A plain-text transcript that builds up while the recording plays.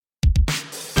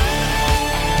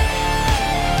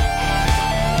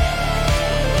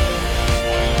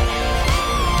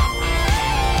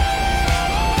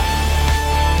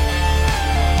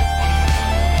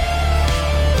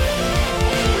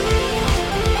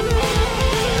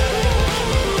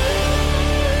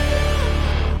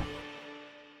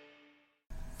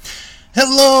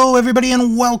Hello, everybody,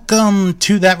 and welcome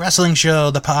to That Wrestling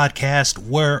Show, the podcast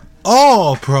where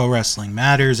all pro wrestling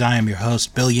matters. I am your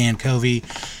host, Bill Yankovi,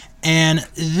 and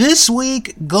this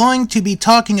week, going to be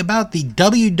talking about the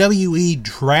WWE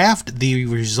draft, the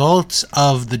results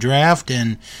of the draft,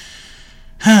 and,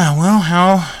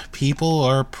 how people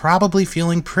are probably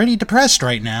feeling pretty depressed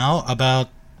right now about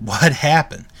what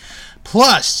happened.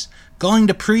 Plus, going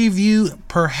to preview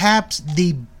perhaps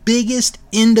the biggest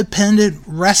independent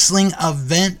wrestling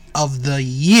event of the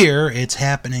year. It's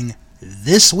happening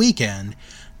this weekend.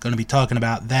 Going to be talking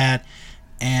about that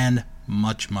and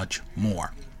much, much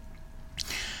more.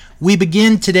 We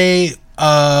begin today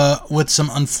with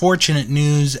some unfortunate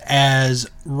news as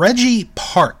Reggie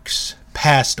Parks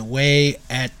passed away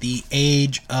at the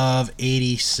age of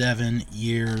 87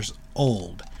 years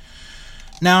old.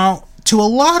 Now, to a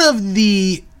lot of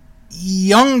the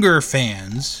younger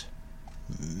fans,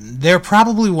 they're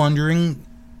probably wondering,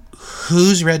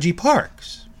 who's Reggie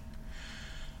Parks?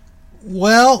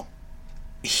 Well,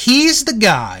 he's the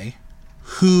guy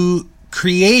who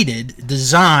created,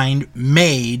 designed,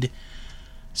 made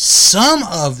some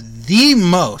of the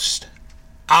most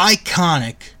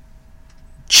iconic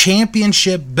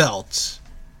championship belts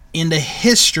in the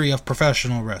history of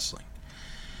professional wrestling.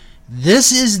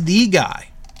 This is the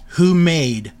guy who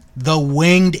made the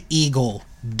Winged Eagle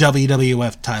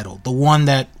WWF title, the one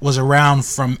that was around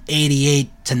from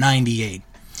 88 to 98.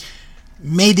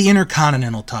 Made the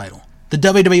Intercontinental title, the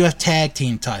WWF Tag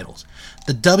Team titles,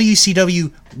 the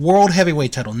WCW World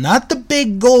Heavyweight title, not the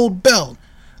big gold belt,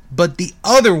 but the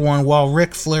other one while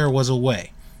Ric Flair was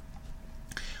away.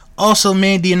 Also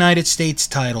made the United States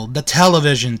title, the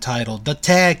television title, the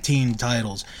tag team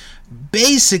titles.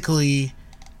 Basically,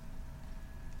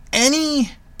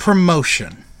 any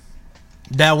promotion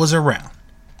that was around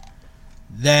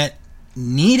that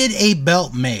needed a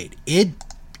belt made, it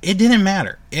didn't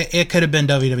matter. It could have been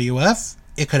WWF,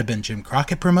 it could have been Jim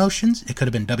Crockett Promotions, it could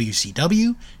have been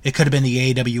WCW, it could have been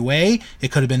the AWA,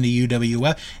 it could have been the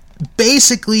UWF.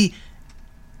 Basically,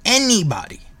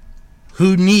 anybody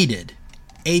who needed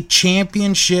a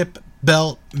championship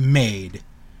belt made,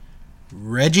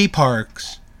 Reggie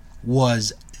Parks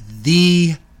was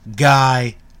the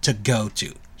guy to go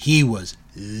to. He was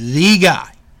the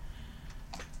guy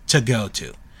to go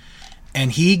to.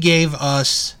 And he gave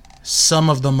us some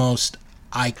of the most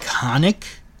iconic,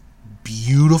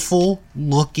 beautiful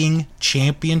looking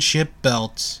championship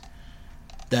belts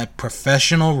that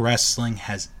professional wrestling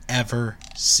has ever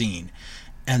seen.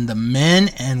 And the men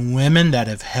and women that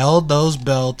have held those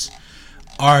belts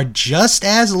are just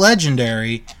as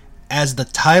legendary as the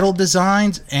title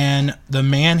designs and the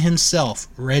man himself,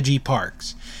 Reggie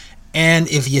Parks. And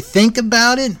if you think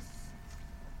about it,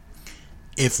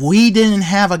 if we didn't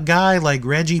have a guy like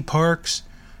Reggie Parks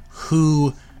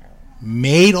who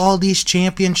made all these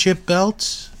championship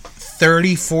belts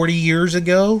 30, 40 years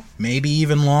ago, maybe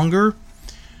even longer,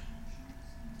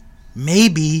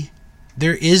 maybe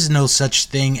there is no such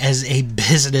thing as a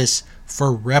business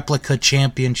for replica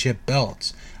championship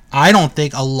belts. I don't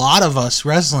think a lot of us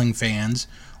wrestling fans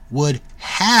would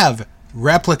have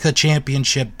replica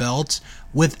championship belts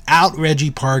without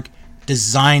Reggie Park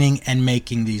designing and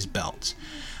making these belts.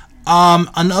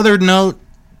 Another note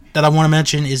that I want to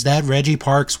mention is that Reggie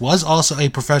Parks was also a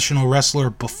professional wrestler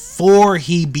before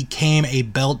he became a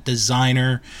belt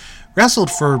designer.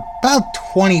 Wrestled for about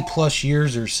 20 plus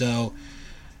years or so.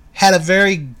 Had a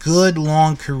very good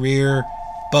long career,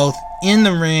 both in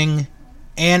the ring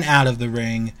and out of the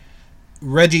ring.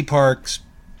 Reggie Parks,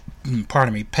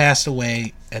 passed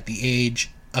away at the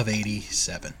age of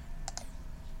 87.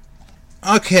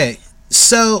 Okay,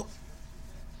 so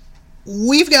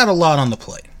we've got a lot on the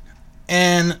plate.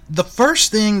 And the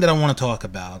first thing that I want to talk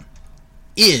about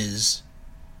is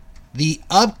the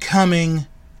upcoming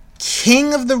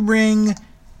King of the Ring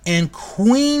and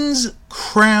Queen's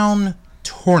Crown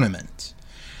tournament.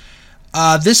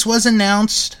 This was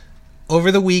announced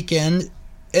over the weekend,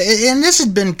 and this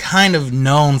had been kind of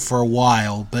known for a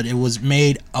while, but it was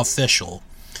made official,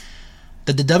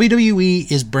 that the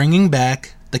WWE is bringing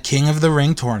back the King of the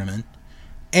Ring tournament,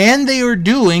 and they are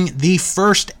doing the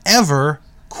first ever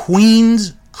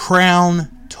Queen's Crown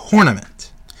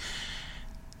tournament.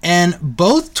 And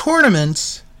both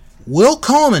tournaments will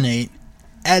culminate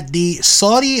at the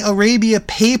Saudi Arabia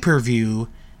pay-per-view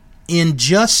in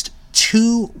just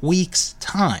 2 weeks'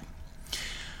 time.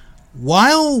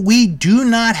 While we do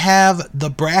not have the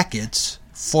brackets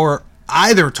for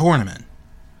either tournament,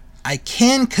 I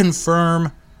can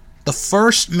confirm the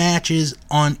first matches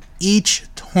on each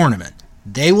tournament.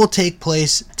 They will take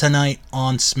place tonight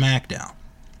on SmackDown.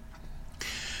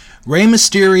 Rey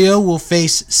Mysterio will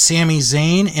face Sami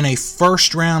Zayn in a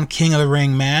first-round King of the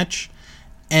Ring match.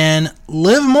 And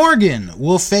Liv Morgan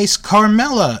will face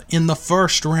Carmella in the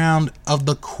first round of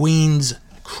the Queen's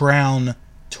Crown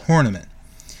tournament.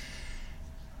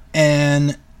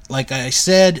 And like I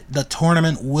said, the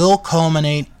tournament will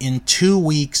culminate in 2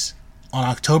 weeks on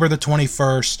October the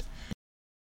 21st.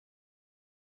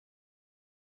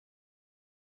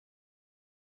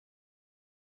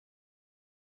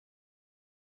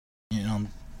 You know,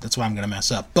 that's why I'm going to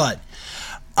mess up. But,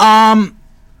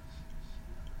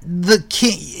 the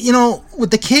king, with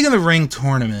the King of the Ring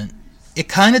tournament, it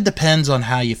kind of depends on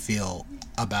how you feel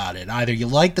about it. Either you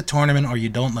like the tournament or you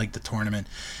don't like the tournament.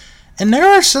 And there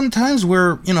are some times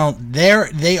where,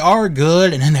 they are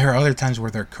good, and then there are other times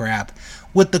where they're crap.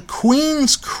 With the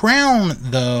Queen's Crown,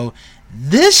 though,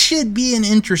 this should be an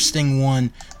interesting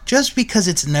one just because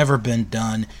it's never been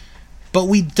done. But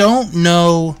we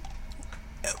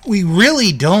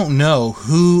really don't know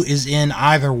who is in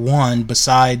either one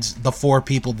besides the 4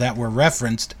 people that were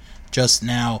referenced just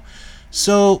now.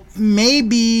 So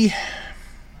maybe,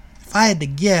 if I had to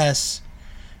guess,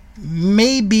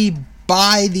 maybe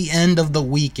by the end of the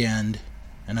weekend,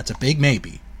 and that's a big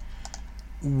maybe,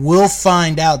 we'll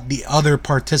find out the other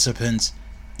participants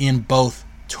in both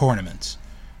tournaments.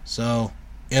 So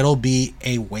it'll be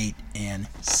a wait and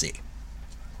see.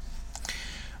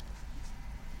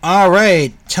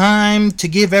 Alright, time to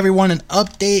give everyone an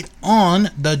update on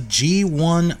the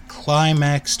G1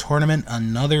 Climax tournament.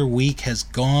 Another week has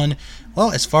gone,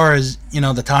 well, as far as, the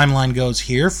timeline goes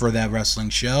here for that wrestling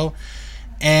show.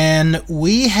 And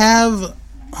we have,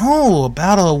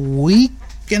 about a week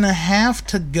and a half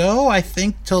to go, I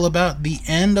think, till about the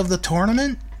end of the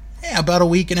tournament. Yeah, about a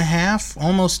week and a half,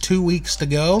 almost 2 weeks to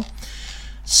go.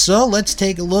 So let's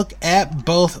take a look at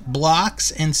both blocks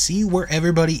and see where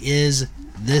everybody is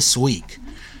this week.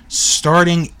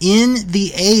 Starting in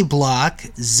the A block,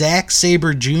 Zack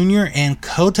Sabre Jr. and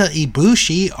Kota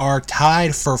Ibushi are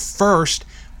tied for first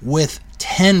with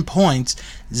 10 points.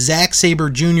 Zack Sabre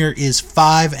Jr. is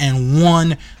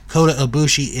 5-1. Kota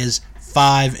Ibushi is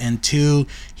 5-2.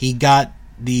 He got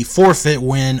the forfeit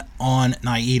win on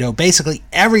Naito. Basically,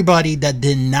 everybody that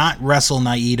did not wrestle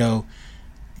Naito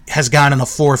has gotten a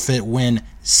forfeit win.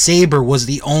 Sabre was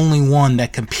the only one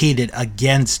that competed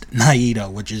against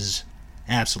Naito, which is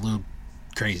absolute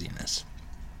craziness.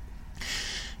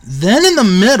 Then in the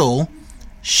middle,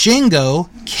 Shingo,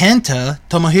 Kenta,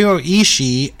 Tomohiro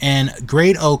Ishii, and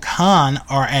Great-O-Khan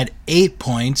are at 8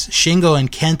 points. Shingo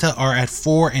and Kenta are at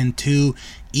 4-2.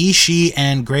 Ishii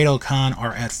and Great-O-Khan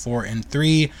are at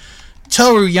 4-3.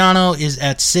 Toru Yano is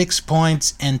at 6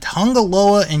 points, and Tanga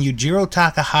Loa and Yujiro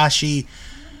Takahashi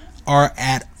are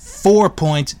at 4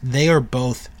 points. They are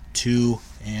both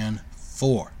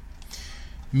 2-4.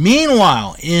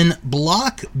 Meanwhile, in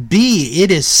Block B,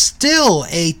 it is still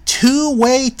a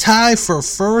 2-way tie for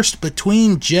first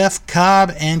between Jeff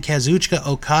Cobb and Kazuchika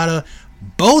Okada.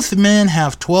 Both men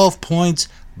have 12 points.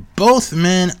 Both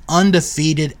men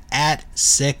undefeated at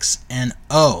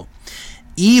 6-0.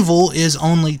 Evil is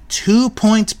only 2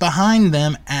 points behind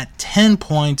them at 10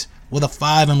 points with a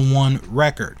 5-1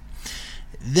 record.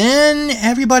 Then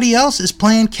everybody else is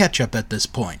playing catch-up at this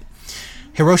point.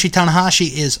 Hiroshi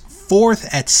Tanahashi is 4th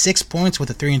at 6 points with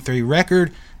a 3-3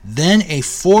 record. Then a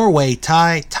 4-way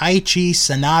tie. Taichi,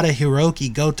 Sanada,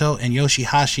 Hiroki Goto, and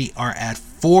Yoshihashi are at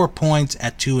 4 points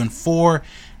at 2-4.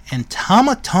 And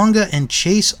Tama Tonga and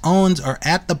Chase Owens are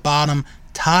at the bottom,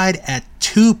 tied at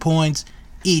 2 points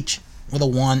each with a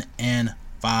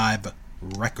 1-5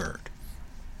 record.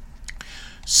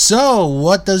 So,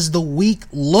 what does the week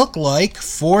look like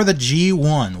for the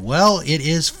G1? Well, it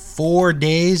is 4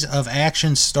 days of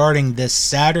action starting this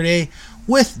Saturday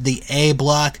with the A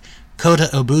block. Kota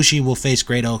Ibushi will face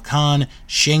Great-O-Khan,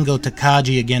 Shingo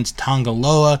Takagi against Tanga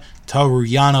Loa, Toru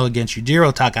Yano against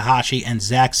Yujiro Takahashi, and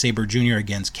Zack Sabre Jr.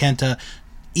 against Kenta.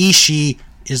 Ishii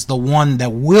is the one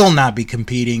that will not be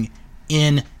competing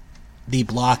in the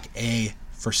Block A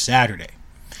for Saturday.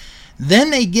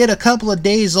 Then they get a couple of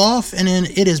days off, and then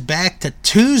it is back to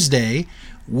Tuesday,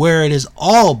 where it is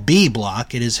all B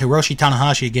block. It is Hiroshi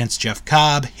Tanahashi against Jeff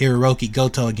Cobb, Hiroki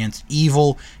Goto against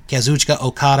Evil, Kazuchika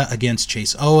Okada against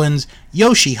Chase Owens,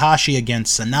 Yoshihashi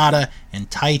against Sanada, and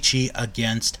Taichi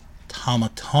against Tama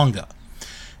Tonga.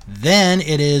 Then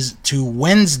it is to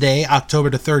Wednesday, October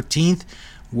the 13th,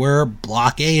 where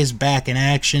Block A is back in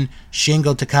action.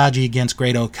 Shingo Takagi against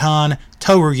Great-O-Khan,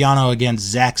 Toru Yano against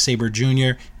Zack Sabre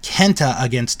Jr., Kenta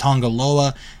against Tanga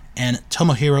Loa, and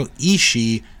Tomohiro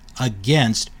Ishii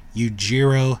against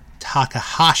Yujiro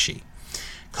Takahashi.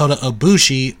 Kota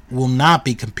Ibushi will not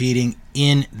be competing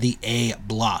in the A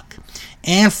block.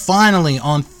 And finally,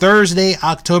 on Thursday,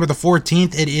 October the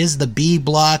 14th, it is the B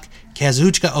block.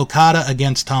 Kazuchika Okada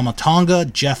against Tama Tonga,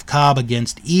 Jeff Cobb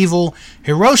against Evil,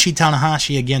 Hiroshi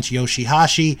Tanahashi against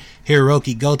Yoshihashi,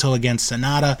 Hiroki Goto against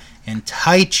Sanada, and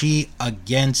Taichi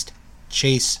against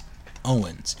Chase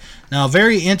Owens. Now, a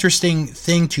very interesting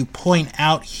thing to point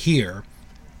out here,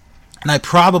 and I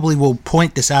probably will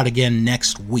point this out again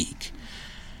next week,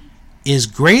 is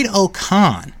Great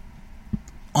Okan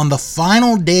on the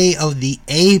final day of the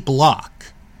A block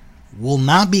will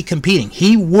not be competing.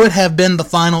 He would have been the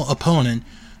final opponent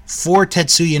for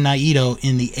Tetsuya Naito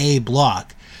in the A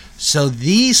block. So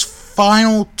these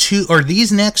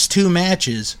next two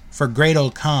matches for Great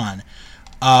Okan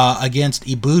against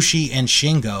Ibushi and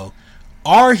Shingo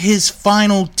are his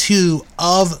final two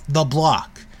of the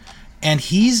block. And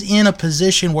he's in a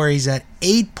position where he's at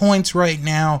 8 points right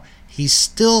now. He's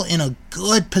still in a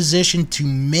good position to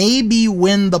maybe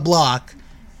win the block,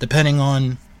 depending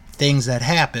on things that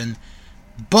happen.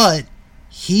 But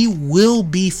he will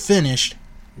be finished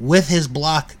with his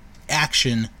block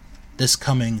action this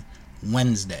coming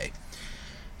Wednesday.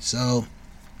 So,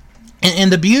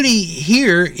 and the beauty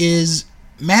here is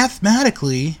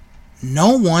mathematically,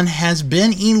 no one has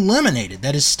been eliminated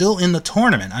that is still in the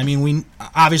tournament. I mean,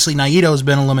 obviously Naito has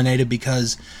been eliminated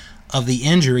because of the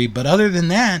injury, but other than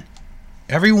that,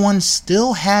 everyone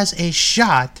still has a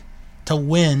shot to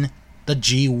win the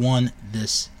G1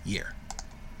 this year.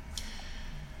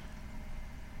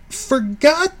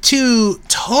 Forgot to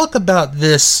talk about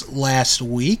this last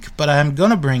week, but I'm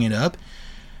going to bring it up.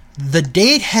 The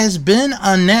date has been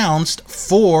announced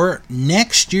for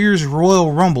next year's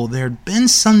Royal Rumble. There had been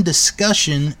some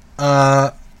discussion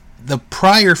the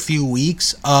prior few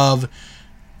weeks of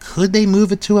could they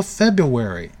move it to a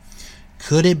February?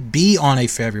 Could it be on a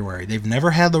February? They've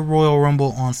never had the Royal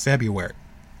Rumble on February.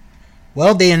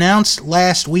 Well, they announced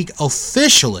last week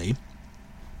officially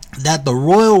that the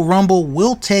Royal Rumble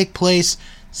will take place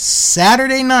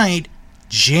Saturday night,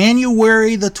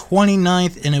 January the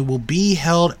 29th, and it will be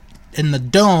held in the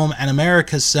Dome at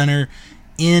America's Center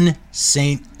in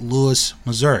St. Louis,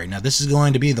 Missouri. Now, this is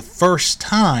going to be the first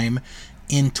time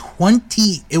in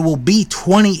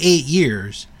 28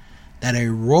 years that a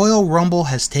Royal Rumble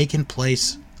has taken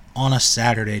place on a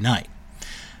Saturday night.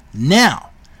 Now,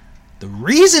 the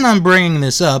reason I'm bringing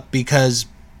this up, because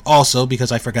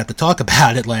I forgot to talk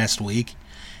about it last week,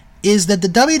 is that the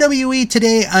WWE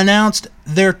today announced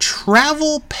their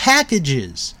travel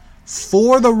packages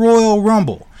for the Royal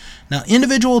Rumble. Now,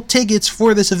 individual tickets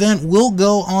for this event will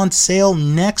go on sale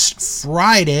next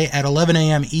Friday at 11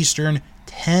 a.m. Eastern,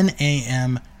 10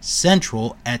 a.m.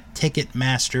 Central at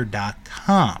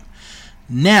Ticketmaster.com.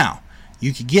 Now,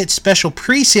 you can get special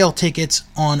pre-sale tickets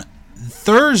on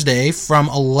Thursday from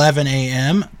 11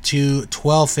 a.m. to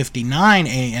 12:59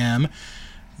 a.m.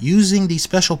 using the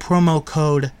special promo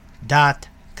code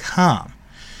 .com.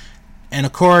 And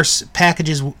of course,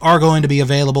 packages are going to be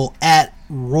available at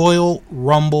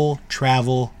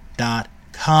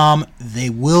RoyalRumbleTravel.com. They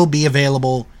will be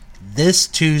available this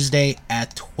Tuesday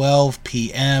at 12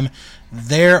 p.m.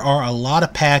 There are a lot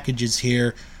of packages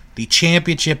here. The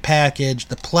Championship package,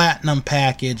 the Platinum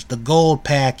package, the Gold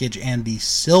package, and the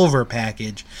Silver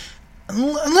package.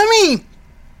 Let me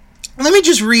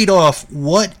just read off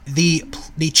what the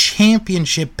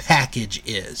Championship package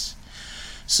is.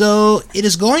 So it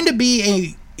is going to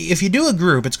be if you do a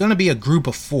group, it's going to be a group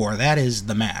of 4. That is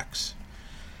the max.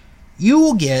 You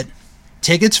will get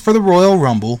tickets for the Royal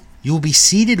Rumble. You will be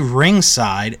seated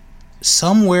ringside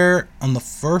somewhere on the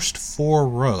first 4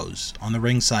 rows on the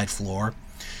ringside floor.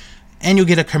 And you'll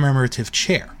get a commemorative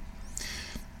chair.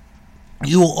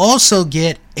 You will also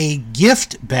get a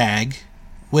gift bag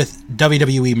with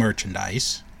WWE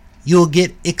merchandise. You'll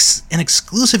get an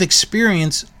exclusive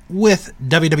experience with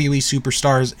WWE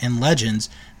superstars and legends.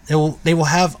 They will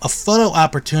have a photo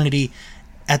opportunity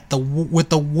with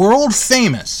the world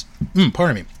famous,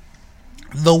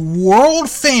 the world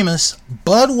famous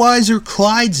Budweiser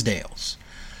Clydesdales.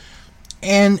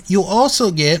 And you'll also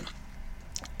get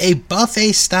a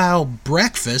buffet-style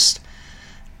breakfast,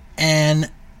 and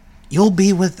you'll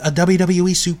be with a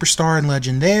WWE superstar and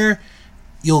legend there.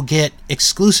 You'll get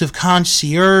exclusive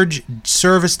concierge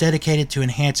service dedicated to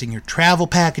enhancing your travel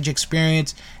package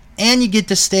experience, and you get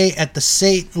to stay at the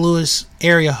St. Louis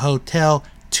area hotel,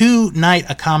 2-night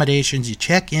accommodations. You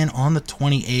check in on the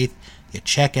 28th, you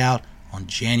check out on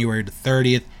January the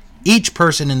 30th. Each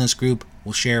person in this group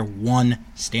will share one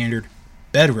standard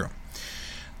bedroom.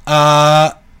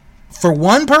 For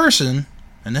one person,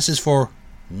 and this is for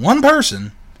one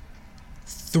person,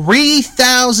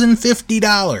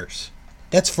 $3,050.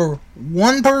 That's for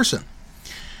one person.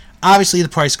 Obviously, the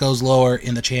price goes lower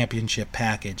in the championship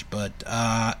package, but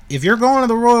if you're going to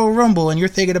the Royal Rumble and you're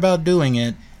thinking about doing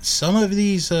it, some of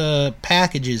these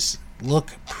packages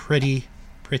look pretty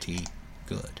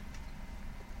good.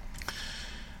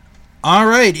 All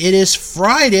right, it is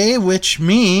Friday, which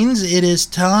means it is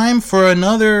time for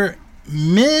another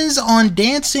Miz on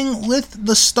Dancing with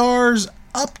the Stars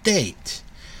update.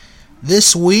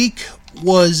 This week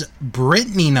was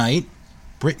Britney night.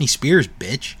 Britney Spears,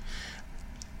 bitch.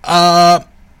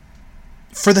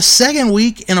 For the second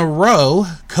week in a row,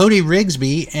 Cody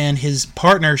Rigsby and his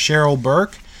partner Cheryl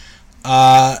Burke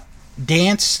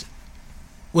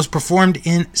was performed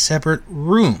in separate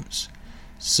rooms.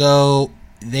 So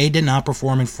they did not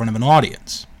perform in front of an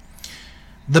audience.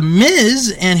 The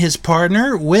Miz and his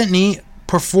partner Whitney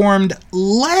performed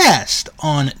last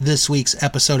on this week's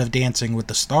episode of Dancing with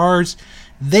the Stars.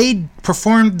 They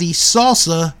performed the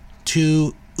salsa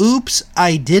to Oops,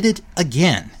 I Did It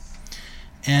Again.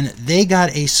 And they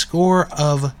got a score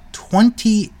of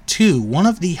 22, one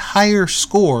of the higher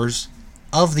scores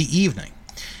of the evening.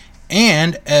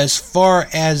 And as far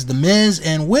as the Miz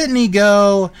and Whitney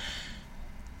go,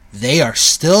 they are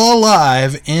still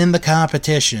alive in the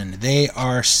competition. They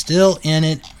are still in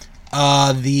it.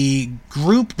 The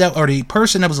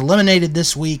person that was eliminated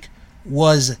this week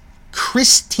was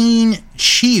Christine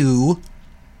Chiu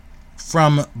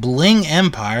from Bling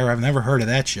Empire. I've never heard of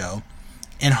that show.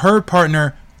 And her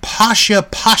partner, Pasha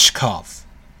Pashkov,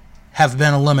 have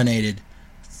been eliminated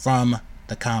from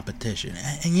the competition.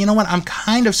 And you know what? I'm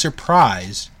kind of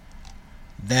surprised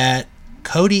that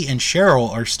Cody and Cheryl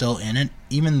are still in it,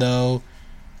 even though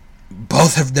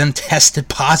both of them tested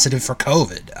positive for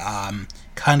COVID.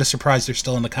 Kind of surprised they're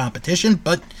still in the competition,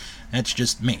 but that's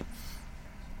just me.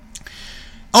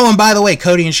 Oh, and by the way,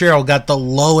 Cody and Cheryl got the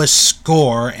lowest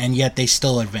score, and yet they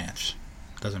still advanced.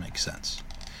 Doesn't make sense.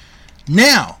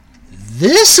 Now,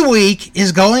 this week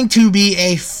is going to be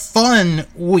a fun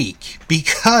week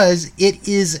because it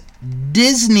is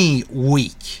Disney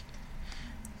Week.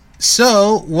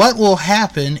 So, what will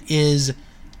happen is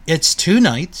it's 2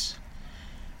 nights.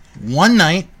 One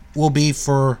night will be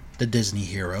for the Disney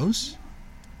heroes.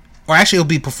 Or actually, it'll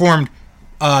be performed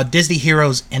Disney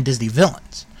heroes and Disney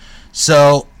villains.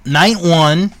 So, night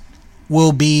 1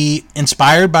 will be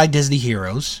inspired by Disney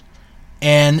heroes.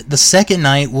 And the second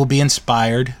night will be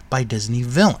inspired by Disney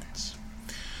villains.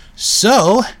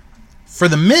 So, for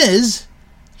The Miz,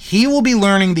 he will be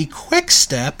learning the quick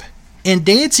step and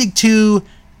dancing to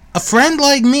A Friend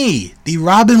Like Me, the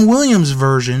Robin Williams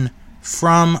version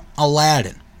from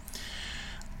Aladdin.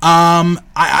 I'm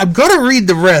going to read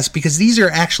the rest because these are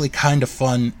actually kind of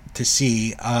fun to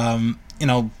see. A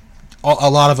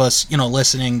lot of us,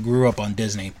 listening grew up on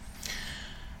Disney.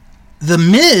 The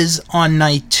Miz on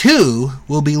night 2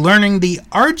 will be learning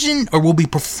will be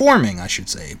performing, I should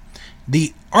say,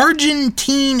 the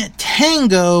Argentine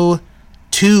tango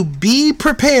To Be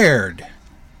Prepared.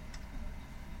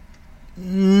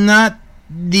 Not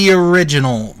the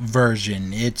original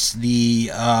version. It's the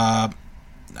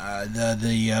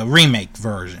remake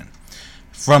version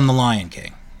from The Lion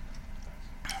King.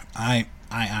 I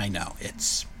know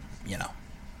it's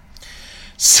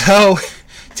So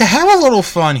to have a little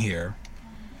fun here,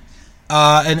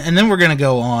 and then we're going to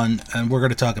go on and we're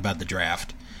going to talk about the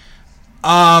draft.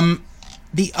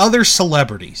 The other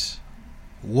celebrities,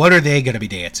 what are they going to be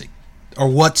dancing? Or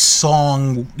what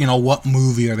song, what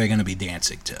movie are they going to be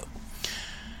dancing to?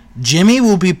 Jimmy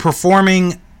will be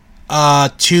performing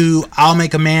to I'll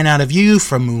Make a Man Out of You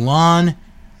from Mulan.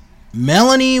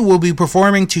 Melanie will be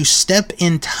performing to Step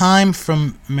in Time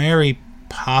from Mary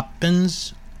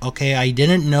Poppins. Okay, I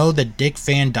didn't know that Dick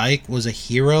Van Dyke was a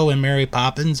hero in Mary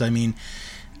Poppins. I mean,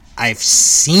 I've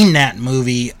seen that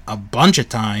movie a bunch of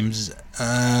times.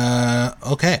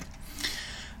 Okay.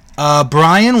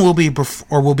 Brian will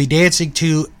be dancing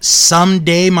to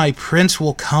Someday My Prince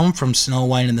Will Come from Snow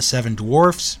White and the Seven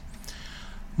Dwarfs.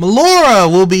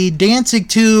 Melora will be dancing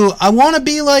to I Want to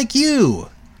Be Like You,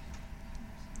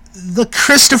 the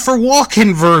Christopher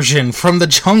Walken version from The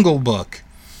Jungle Book.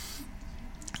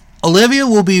 Olivia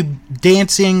will be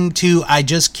dancing to I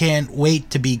Just Can't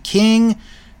Wait to Be King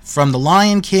from The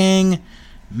Lion King.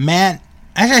 Matt,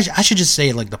 I should just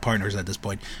say like the partners at this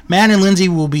point. Matt and Lindsay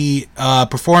will be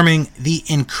performing The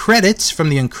Incredits from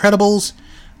The Incredibles.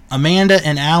 Amanda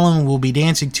and Alan will be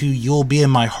dancing to You'll Be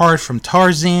in My Heart from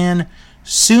Tarzan.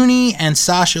 Suni and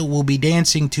Sasha will be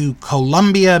dancing to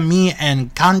Colombia Mi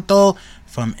Encanto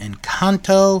from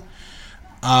Encanto.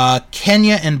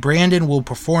 Kenya and Brandon will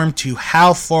perform to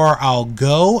How Far I'll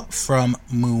Go from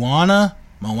Moana.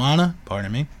 Moana,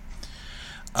 pardon me.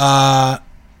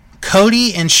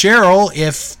 Cody and Cheryl,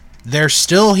 if they're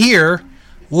still here,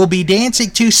 will be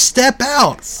dancing to Step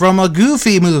Out from a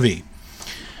Goofy movie.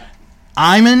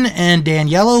 Iman and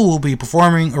Daniela will be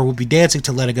performing or will be dancing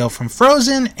to Let It Go from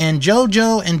Frozen, and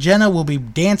JoJo and Jenna will be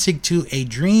dancing to A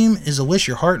Dream Is a Wish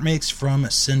Your Heart Makes from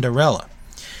Cinderella.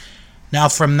 Now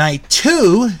from night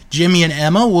 2, Jimmy and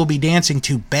Emma will be dancing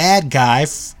to Bad Guy,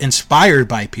 inspired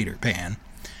by Peter Pan.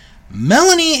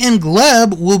 Melanie and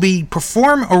Gleb will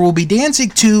be dancing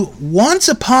to Once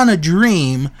Upon a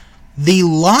Dream, the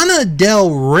Lana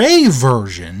Del Rey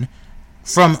version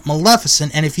from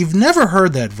Maleficent. And if you've never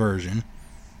heard that version,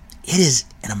 it is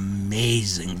an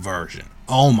amazing version.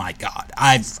 Oh my God,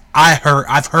 I've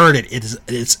heard it.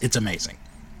 It's amazing.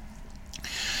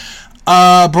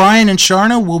 Brian and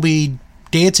Sharna will be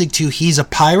dancing to He's a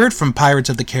Pirate from Pirates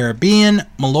of the Caribbean.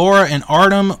 Melora and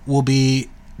Artem will be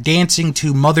dancing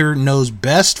to Mother Knows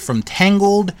Best from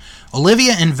Tangled.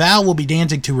 Olivia and Val will be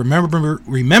dancing to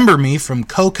Remember Me from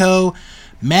Coco.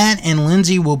 Matt and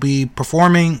Lindsay will be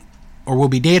performing or will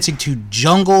be dancing to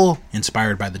Jungle,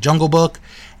 inspired by the Jungle Book.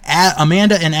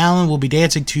 Amanda and Alan will be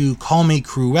dancing to Call Me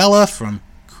Cruella from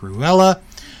Cruella.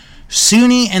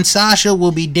 Suni and Sasha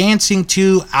will be dancing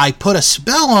to I Put a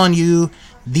Spell on You,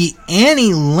 the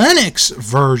Annie Lennox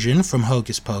version from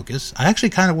Hocus Pocus. I actually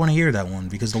kind of want to hear that one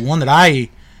because the one that I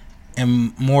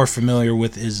am more familiar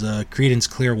with is Creedence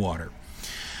Clearwater.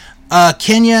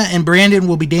 Kenya and Brandon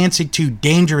will be dancing to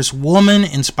Dangerous Woman,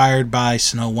 inspired by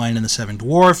Snow White and the Seven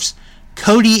Dwarfs.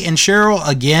 Cody and Cheryl,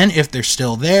 again, if they're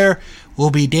still there,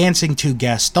 will be dancing to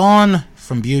Gaston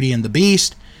from Beauty and the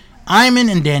Beast. Iman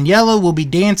and Daniela will be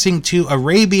dancing to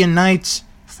Arabian Nights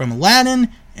from Aladdin.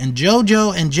 And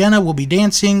JoJo and Jenna will be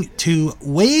dancing to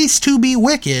Ways to Be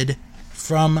Wicked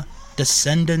from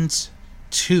Descendants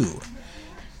 2.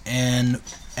 And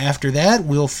after that,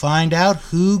 we'll find out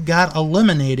who got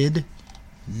eliminated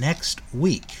next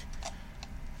week.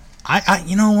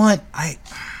 You know what?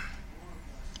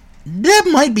 That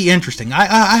might be interesting.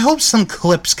 I hope some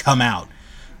clips come out,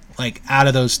 like, out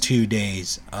of those 2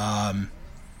 days.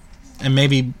 And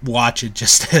maybe watch it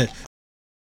just to...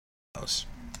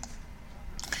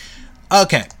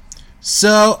 Okay,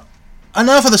 so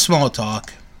enough of the small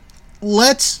talk.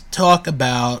 Let's talk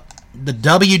about the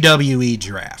WWE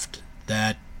draft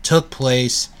that took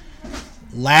place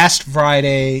last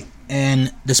Friday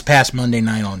and this past Monday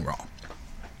night on Raw.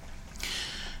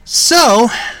 So,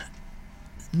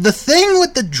 the thing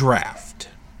with the draft.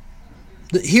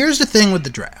 Here's the thing with the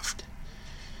draft.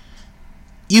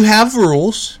 You have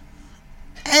rules,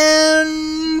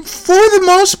 and for the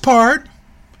most part,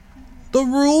 the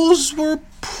rules were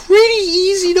pretty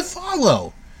easy to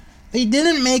follow. They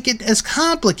didn't make it as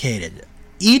complicated.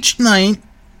 Each night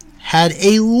had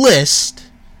a list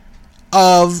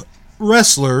of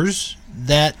wrestlers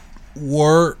that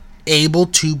were able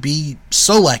to be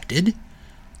selected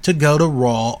to go to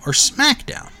Raw or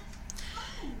SmackDown.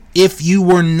 If you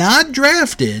were not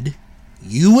drafted,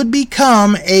 you would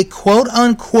become a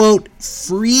quote-unquote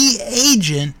free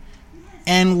agent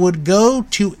and would go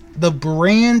to the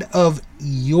brand of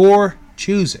your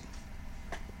choosing.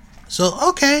 So,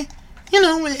 okay,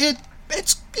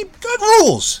 it's good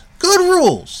rules. Good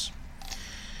rules.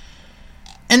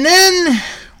 And then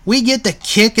we get the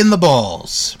kick in the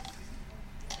balls.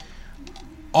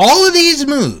 All of these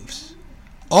moves,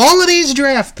 all of these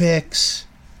draft picks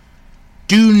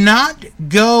do not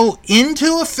go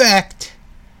into effect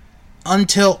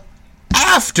until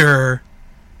after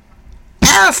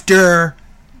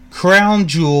Crown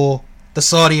Jewel, the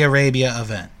Saudi Arabia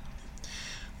event.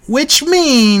 Which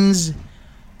means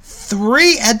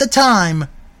 3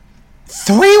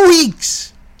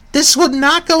 weeks. This would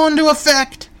not go into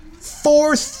effect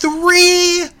for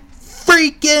 3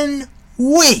 freaking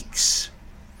weeks.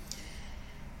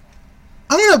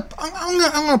 I'm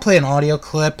gonna play an audio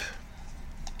clip.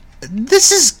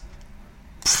 This is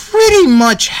pretty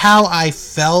much how I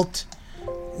felt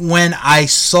when I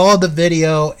saw the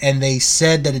video and they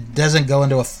said that it doesn't go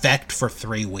into effect for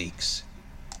 3 weeks.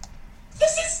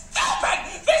 This is stupid!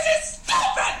 This is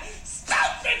stupid!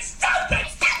 Stupid, stupid, stupid,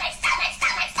 stupid,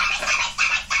 stupid, stupid,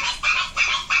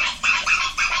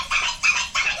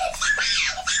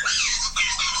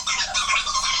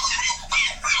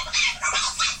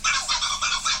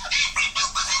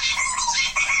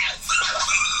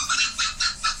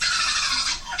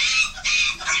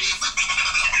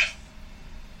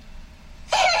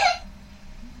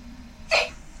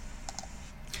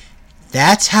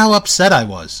 That's how upset I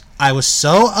was. I was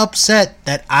so upset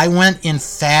that I went in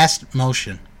fast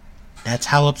motion. That's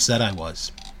how upset I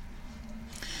was.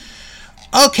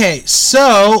 Okay,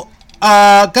 so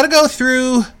Gotta go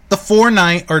through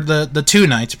the 2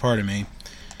 nights, pardon me.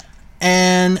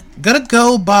 And gotta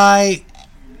go by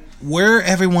where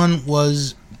everyone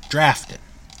was drafted.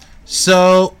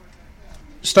 So,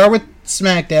 start with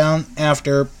SmackDown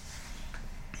after,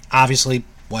 obviously,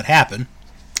 what happened.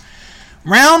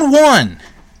 Round 1.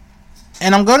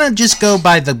 And I'm gonna just go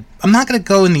by I'm not gonna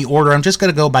go in the order, I'm just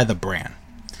gonna go by the brand.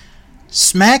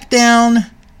 SmackDown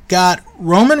got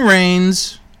Roman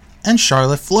Reigns and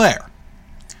Charlotte Flair.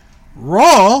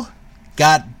 Raw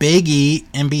got Big E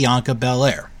and Bianca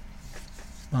Belair.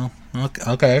 Well,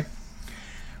 okay.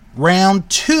 Round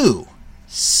 2,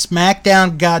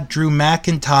 SmackDown got Drew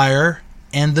McIntyre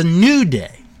and The New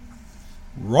Day.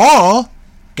 Raw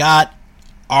got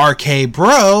RK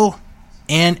Bro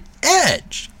and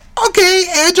Edge. Okay,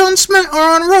 Edge on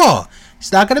Raw.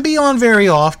 He's not going to be on very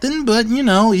often, but,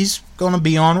 he's going to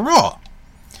be on Raw.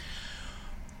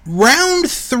 Round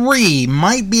 3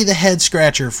 might be the head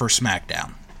scratcher for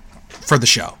SmackDown, for the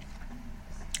show.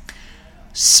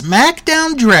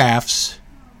 SmackDown drafts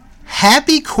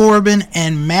Happy Corbin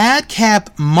and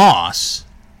Madcap Moss,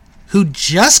 who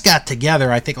just got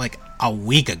together, I think, like a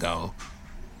week ago,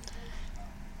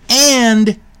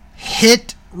 and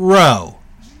Hit Row.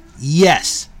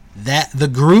 Yes, the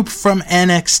group from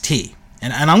NXT.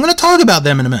 And I'm going to talk about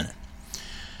them in a minute.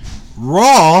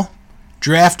 Raw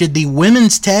drafted the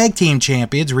women's tag team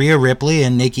champions, Rhea Ripley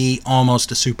and Nikki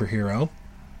Almost a Superhero,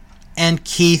 and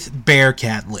Keith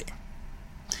Bearcat Lee.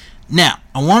 Now,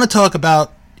 I want to talk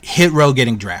about Hit Row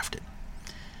getting drafted.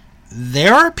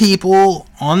 There are people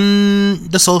on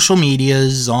the social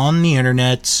medias, on the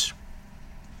internet,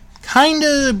 kind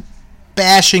of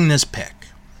bashing this pick.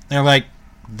 They're like,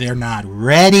 they're not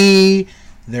ready,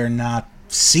 they're not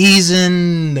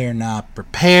seasoned, they're not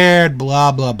prepared,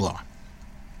 blah, blah, blah.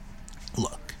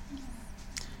 Look,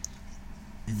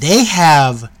 they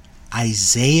have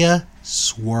Isaiah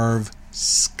Swerve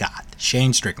Scott,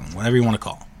 Shane Strickland, whatever you want to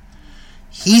call him.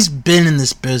 He's been in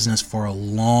this business for a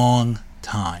long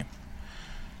time.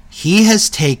 He has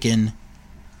taken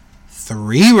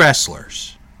 3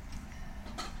 wrestlers,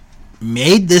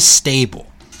 made this stable,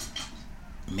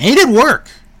 made it work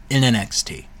in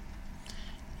NXT.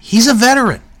 He's a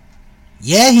veteran.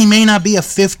 Yeah, he may not be a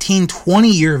 15,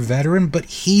 20-year veteran, but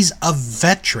he's a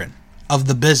veteran of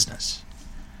the business.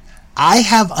 I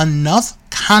have enough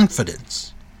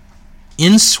confidence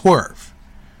in Swerve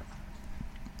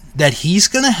that he's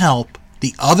going to help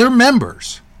the other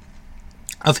members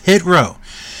of Hit Row.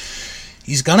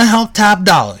 He's going to help Top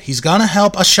Dollar. He's going to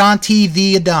help Ashanti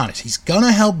the Adonis. He's going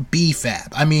to help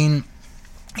B-Fab. I mean,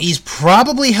 he's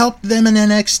probably helped them in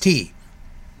NXT.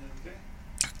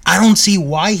 I don't see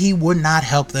why he would not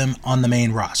help them on the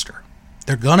main roster.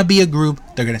 They're going to be a group.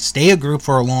 They're going to stay a group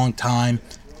for a long time.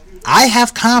 I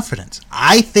have confidence.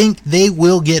 I think they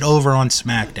will get over on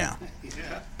SmackDown.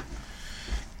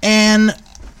 And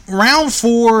round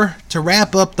 4, to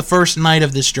wrap up the first night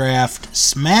of this draft,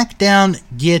 SmackDown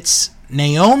gets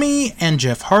Naomi and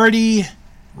Jeff Hardy.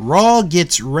 Raw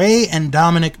gets Rey and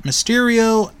Dominic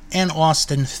Mysterio and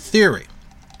Austin Theory.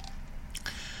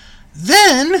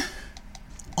 Then,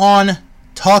 on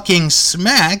Talking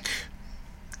Smack,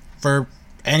 for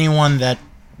anyone that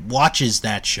watches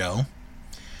that show,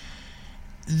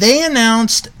 they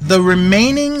announced the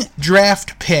remaining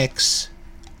draft picks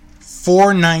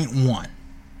for Night 1.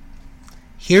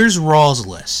 Here's Raw's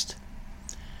list.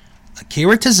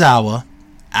 Akira Tozawa,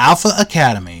 Alpha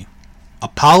Academy,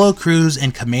 Apollo Crews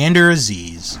and Commander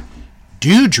Aziz,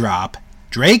 Doudrop,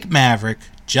 Drake Maverick,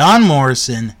 John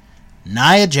Morrison,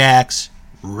 Nia Jax,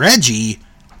 Reggie,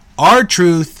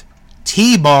 R-Truth,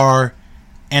 T-Bar,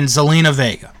 and Zelina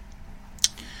Vega.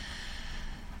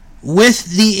 With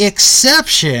the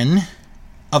exception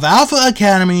of Alpha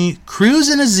Academy, Crews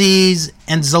and Aziz,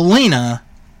 and Zelina,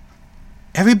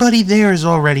 everybody there is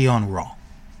already on Raw.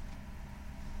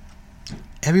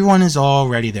 Everyone is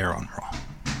already there on Raw.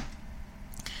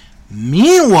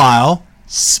 Meanwhile,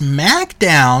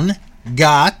 SmackDown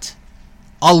got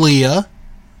Aaliyah,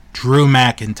 Drew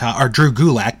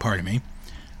Gulak,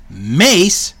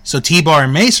 Mace, so T-Bar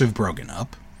and Mace have broken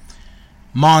up,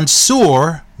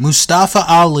 Mansoor, Mustafa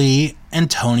Ali, and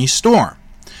Tony Storm.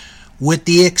 With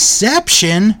the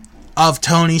exception of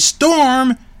Tony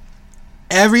Storm,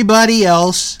 everybody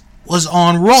else was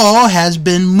on Raw, has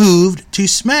been moved to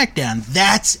SmackDown.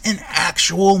 That's an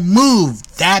actual move.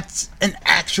 That's an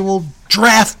actual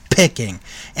draft picking.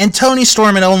 And Tony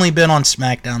Storm had only been on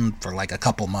SmackDown for like a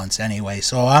couple months anyway,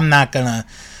 so I'm not gonna,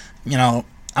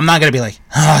 I'm not gonna be like,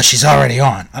 she's already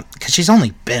on, because she's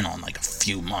only been on like a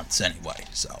few months anyway.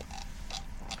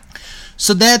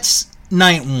 So that's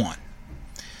Night 1.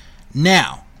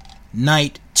 Now,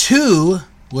 Night 2,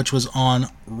 which was on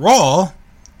Raw,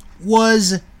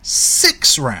 was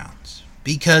 6 rounds.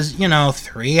 Because,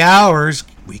 3 hours,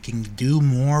 we can do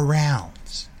more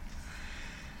rounds.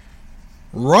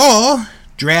 Raw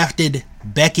drafted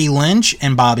Becky Lynch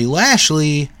and Bobby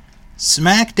Lashley.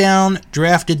 SmackDown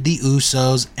drafted the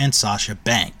Usos and Sasha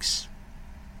Banks.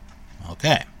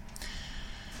 Okay.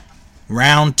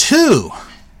 Round 2.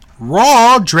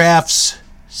 Raw drafts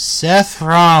Seth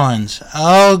Rollins.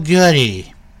 Oh,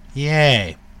 goody.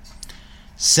 Yay.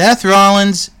 Seth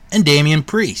Rollins and Damian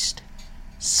Priest.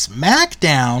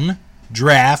 SmackDown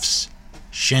drafts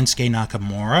Shinsuke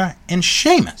Nakamura and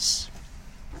Sheamus.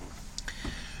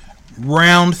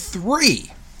 Round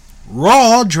 3.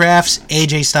 Raw drafts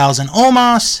AJ Styles and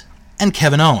Omos and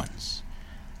Kevin Owens.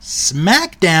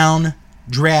 SmackDown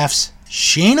drafts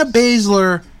Shayna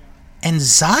Baszler and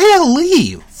Xia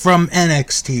Li from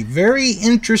NXT. Very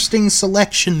interesting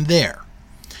selection there.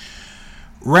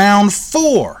 Round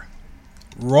 4.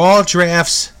 Raw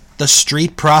drafts the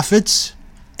Street Profits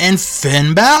and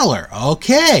Finn Balor.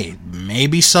 Okay,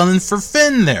 maybe something for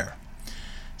Finn there.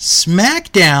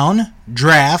 SmackDown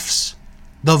drafts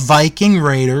the Viking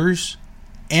Raiders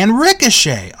and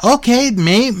Ricochet. Okay,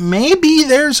 maybe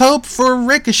there's hope for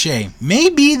Ricochet.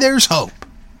 Maybe there's hope.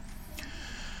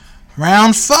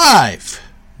 Round 5.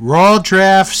 Raw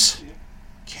drafts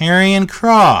Karrion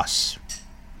Kross.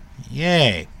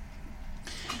 Yay.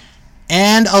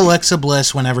 And Alexa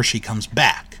Bliss whenever she comes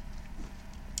back.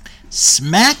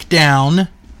 SmackDown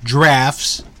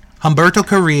drafts Humberto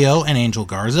Carrillo and Angel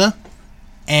Garza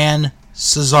and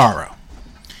Cesaro.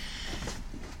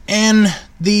 And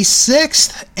the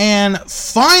 6th and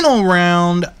final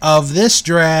round of this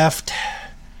draft,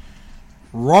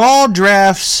 Raw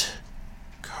drafts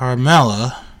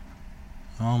Carmella.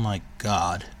 Oh my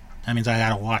god. That means I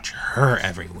gotta watch her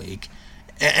every week.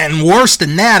 And worse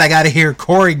than that, I gotta hear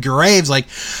Corey Graves like,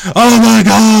 oh my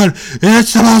god,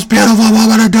 it's the most beautiful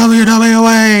woman in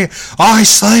WWE. I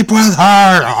sleep with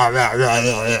her.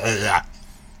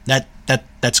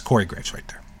 That's Corey Graves right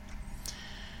there.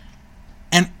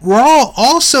 And Raw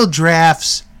also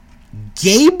drafts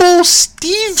Gable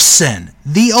Steveson,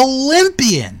 the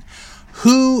Olympian,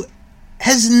 who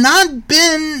has not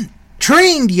been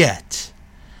trained yet.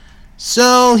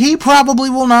 So he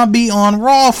probably will not be on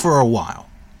Raw for a while.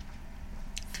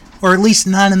 Or at least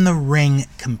not in the ring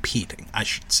competing, I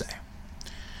should say.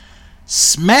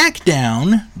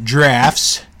 SmackDown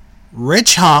drafts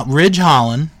Ridge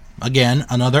Holland, again,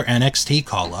 another NXT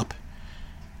call-up,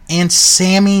 and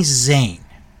Sami Zayn.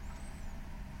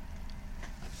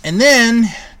 And then,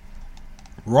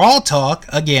 Raw Talk,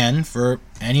 again, for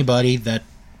anybody that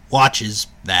watches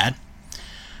that,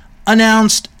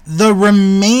 announced the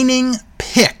remaining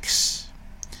picks.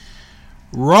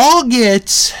 Raw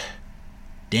gets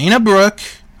Dana Brooke,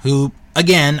 who,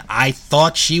 again, I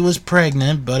thought she was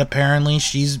pregnant, but apparently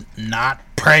she's not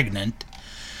pregnant.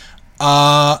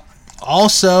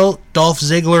 Also, Dolph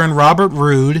Ziggler and Robert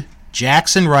Roode,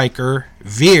 Jackson Riker,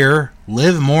 Veer,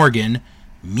 Liv Morgan,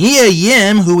 Mia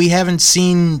Yim, who we haven't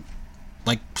seen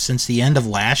since the end of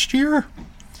last year,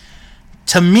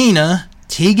 Tamina,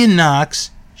 Tegan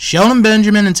Knox, Shelton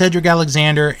Benjamin and Cedric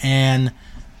Alexander, and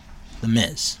The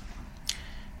Miz.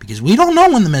 Because we don't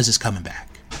know when The Miz is coming back.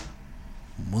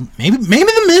 Well, maybe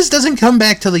The Miz doesn't come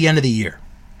back till the end of the year.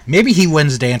 Maybe he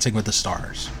wins Dancing with the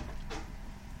Stars.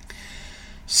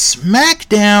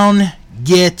 SmackDown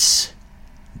gets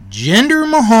Jinder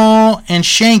Mahal and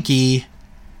Shanky,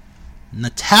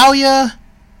 Natalya,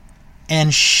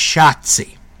 and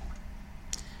Shotzi.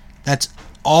 That's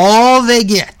all they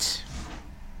get.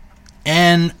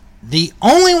 And the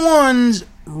only ones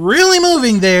really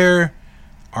moving there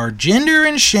are Jinder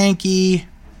and Shanky,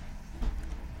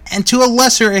 and to a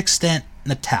lesser extent,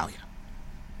 Natalya.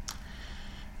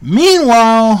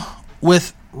 Meanwhile,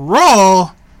 with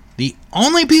Raw, the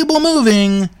only people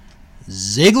moving,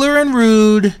 Ziggler and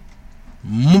Roode,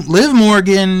 Liv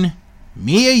Morgan,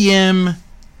 Mia Yim,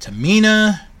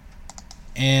 Tamina,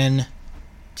 and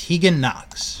Tegan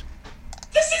Knox.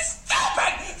 This is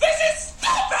stupid! This is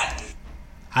stupid!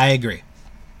 I agree.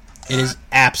 It is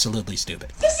absolutely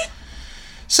stupid.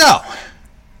 So,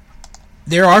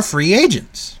 there are free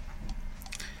agents.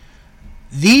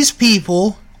 These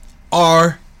people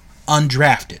are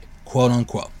undrafted, quote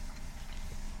unquote.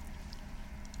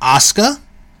 Asuka,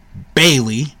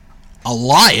 Bayley,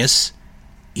 Elias,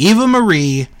 Eva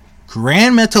Marie,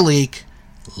 Gran Metalik,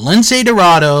 Lindsay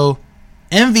Dorado,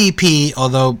 MVP,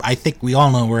 although I think we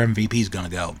all know where MVP is going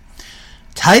to go,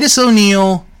 Titus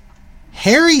O'Neil,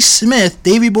 Harry Smith,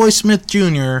 Davey Boy Smith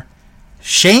Jr.,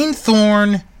 Shane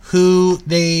Thorne, who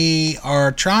they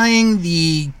are trying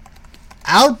the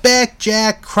Outback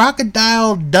Jack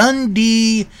Crocodile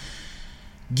Dundee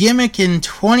gimmick in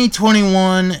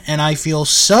 2021, and I feel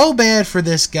so bad for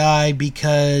this guy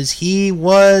because he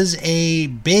was a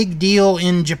big deal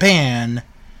in Japan.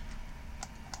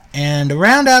 And to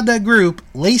round out that group,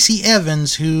 Lacey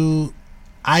Evans, who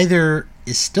either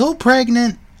is still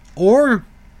pregnant or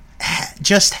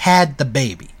just had the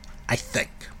baby, I think.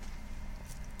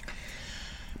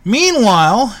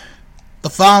 Meanwhile, the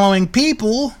following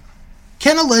people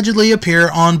can allegedly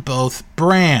appear on both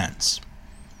brands: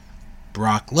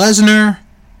 Brock Lesnar,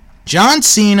 John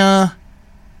Cena,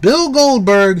 Bill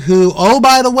Goldberg, who, oh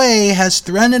by the way, has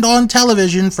threatened on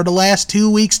television for the last 2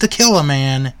 weeks to kill a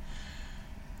man,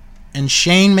 and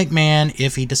Shane McMahon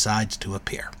if he decides to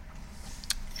appear.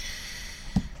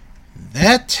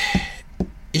 That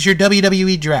is your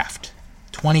WWE Draft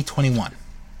 2021.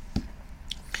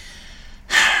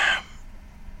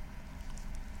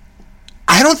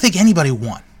 I don't think anybody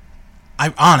won. I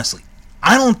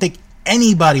don't think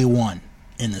anybody won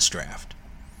in this draft.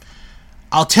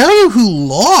 I'll tell you who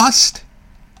lost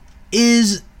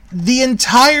is the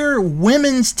entire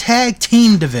women's tag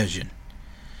team division.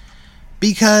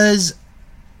 Because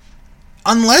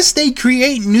unless they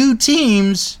create new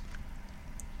teams,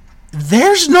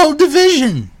 there's no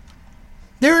division.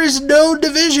 There is no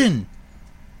division.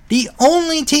 The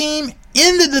only team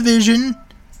in the division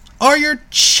are your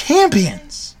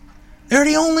champions. They're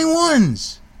the only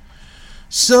ones.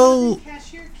 So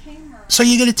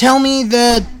you're going to tell me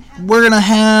that we're going to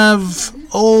have,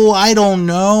 I don't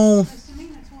know,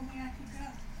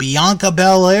 Bianca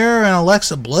Belair and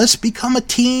Alexa Bliss become a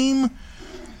team?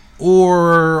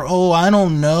 Or, I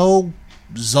don't know,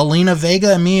 Zelina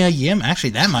Vega and Mia Yim? Actually,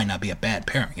 that might not be a bad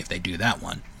pairing if they do that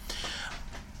one.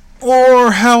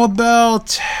 Or how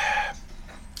about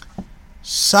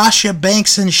Sasha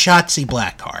Banks and Shotzi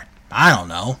Blackheart? I don't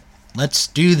know. Let's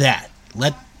do that.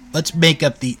 Let's make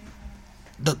up the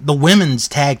women's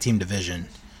tag team division,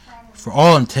 for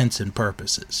all intents and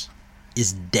purposes,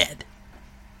 is dead.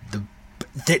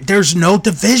 There's no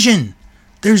division.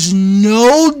 There's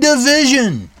no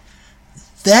division.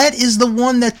 That is the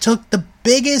one that took the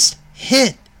biggest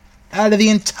hit out of the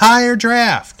entire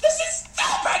draft. This is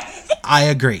stupid! I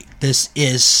agree. This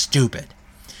is stupid.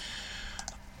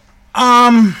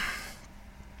 And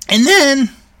then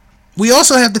we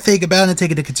also have to think about and take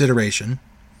into consideration,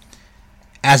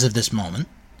 as of this moment,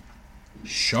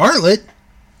 Charlotte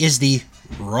is the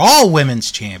Raw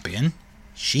Women's Champion.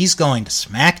 She's going to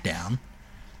SmackDown.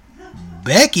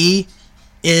 Becky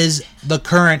is the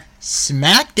current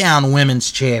SmackDown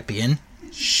Women's Champion.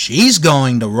 She's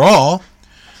going to Raw.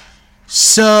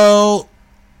 So,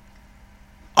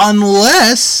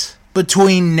 unless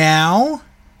between now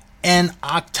and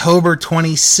October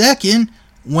 22nd,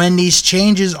 when these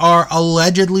changes are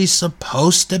allegedly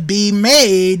supposed to be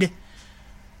made,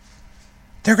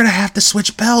 they're going to have to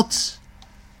switch belts.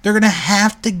 They're going to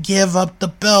have to give up the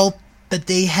belt that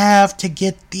they have to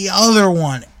get the other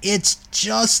one. It's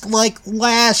just like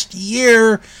last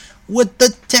year with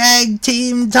the tag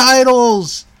team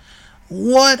titles.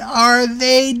 What are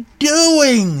they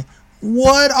doing?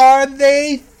 What are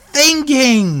they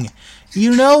thinking?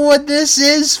 You know what this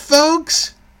is,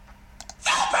 folks?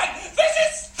 Stupid! This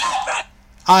is stupid!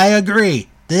 I agree.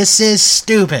 This is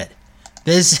stupid.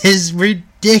 This is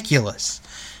ridiculous.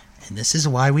 And this is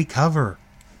why we cover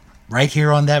right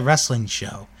here on That Wrestling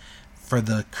Show for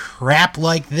the crap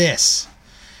like this.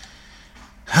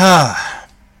 Now,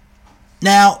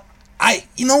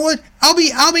 you know what? I'll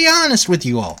be honest with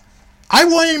you all. I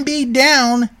wouldn't be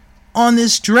down on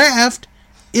this draft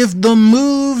if the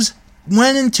moves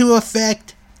went into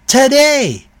effect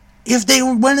today. If they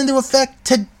went into effect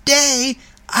today,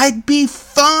 I'd be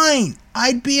fine.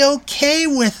 I'd be okay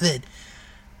with it.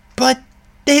 But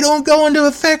they don't go into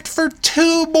effect for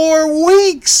 2 more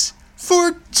weeks.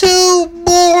 For 2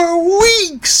 more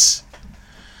weeks.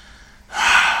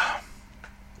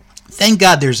 Thank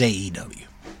God there's AEW.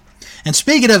 And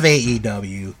speaking of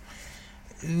AEW,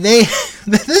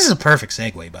 this is a perfect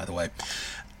segue, by the way.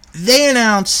 They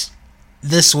announced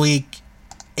this week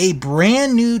a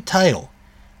brand new title.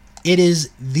 It is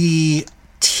the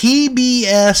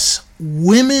TBS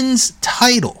Women's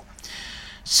title.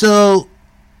 So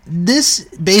this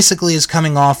basically is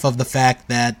coming off of the fact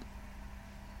that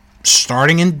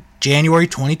starting in January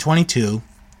 2022,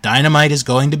 Dynamite is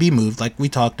going to be moved, like we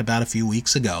talked about a few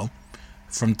weeks ago,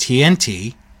 from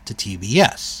TNT to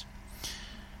TBS.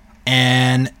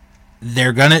 And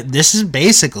this is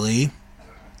basically,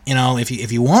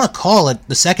 if you want to call it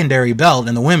the secondary belt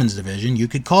in the women's division, you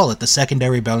could call it the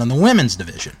secondary belt in the women's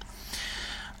division.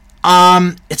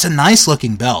 It's a nice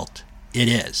looking belt. It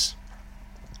is.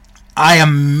 I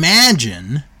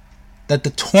imagine that the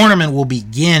tournament will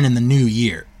begin in the new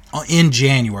year, in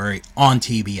January, on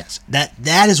TBS.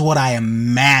 That is what I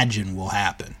imagine will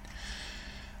happen.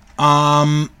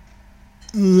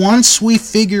 Once we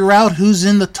figure out who's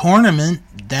in the tournament,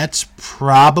 that's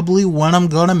probably when I'm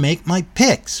going to make my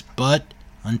picks. But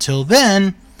until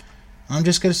then, I'm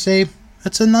just going to say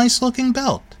it's a nice looking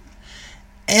belt.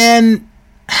 And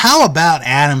how about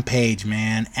Adam Page,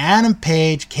 man? Adam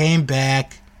Page came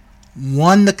back,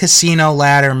 won the casino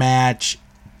ladder match,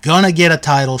 gonna get a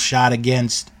title shot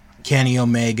against Kenny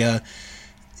Omega.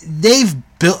 They've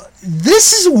built...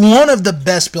 This is one of the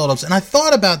best build-ups, and I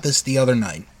thought about this the other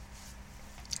night.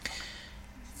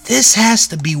 This has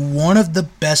to be one of the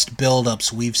best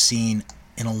build-ups we've seen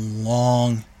in a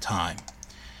long time.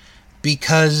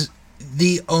 Because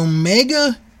the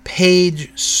Omega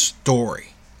Page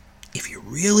story, if you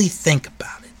really think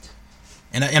about it,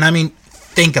 and I mean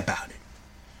think about it,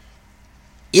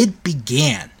 it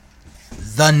began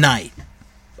the night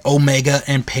Omega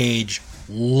and Page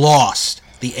lost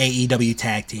the AEW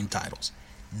Tag Team titles.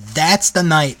 That's the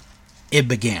night it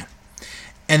began.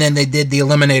 And then they did the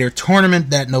Eliminator Tournament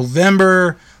that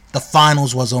November. The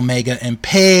finals was Omega and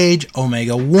Page.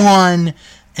 Omega won.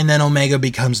 And then Omega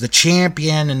becomes the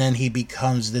champion. And then he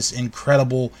becomes this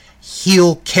incredible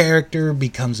heel character.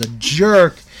 Becomes a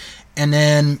jerk. And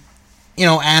then, you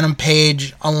know, Adam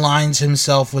Page aligns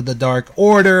himself with the Dark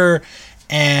Order.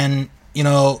 And, you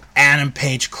know, Adam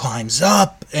Page climbs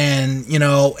up. And, you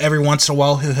know, every once in a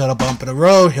while he'll hit a bump in the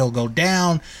road. He'll go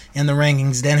down in the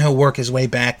rankings. Then he'll work his way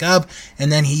back up.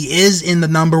 And then he is in the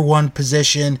number one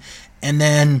position. And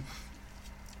then,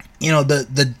 you know,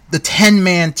 the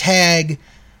 10-man tag,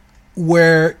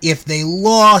 where if they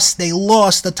lost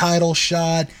the title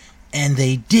shot. And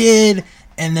they did.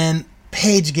 And then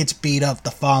Page gets beat up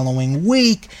the following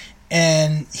week.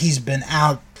 And he's been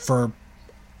out for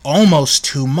almost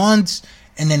 2 months.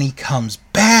 And then he comes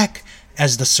back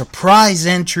as the surprise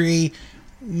entry,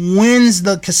 wins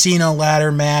the casino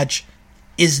ladder match,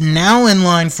 is now in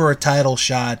line for a title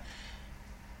shot,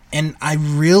 and I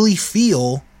really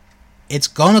feel it's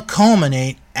going to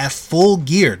culminate at Full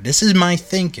Gear. This is my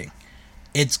thinking.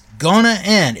 It's going to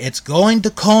end. It's going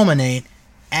to culminate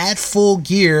at Full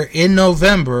Gear in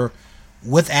November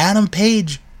with Adam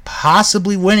Page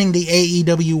possibly winning the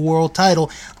AEW World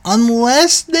title,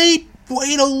 unless they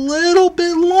wait a little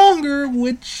bit longer,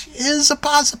 which is a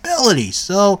possibility.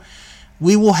 So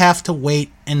we will have to wait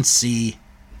and see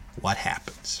what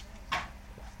happens.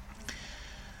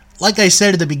 Like I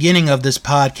said at the beginning of this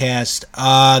podcast,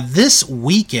 this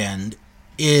weekend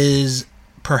is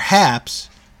perhaps,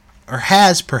 or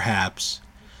has perhaps,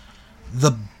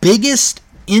 the biggest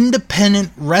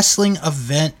independent wrestling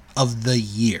event of the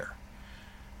year.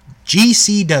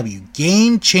 GCW,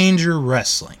 Game Changer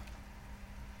Wrestling.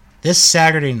 This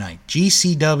Saturday night,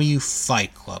 GCW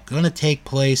Fight Club, going to take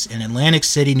place in Atlantic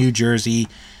City, New Jersey,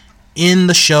 in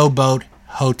the Showboat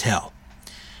Hotel.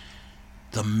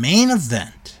 The main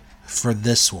event for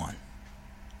this one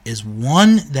is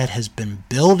one that has been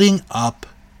building up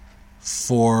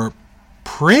for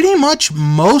pretty much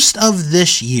most of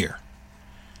this year.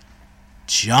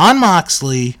 Jon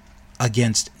Moxley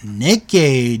against Nick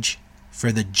Gage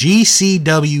for the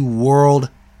GCW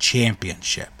World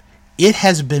Championship. It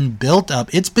has been built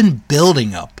up. It's been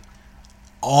building up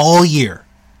all year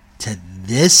to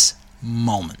this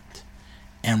moment.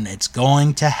 And it's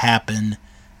going to happen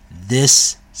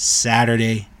this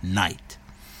Saturday night.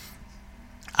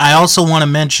 I also want to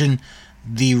mention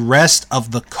the rest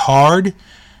of the card.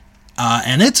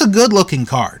 And it's a good looking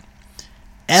card.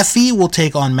 Effie will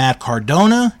take on Matt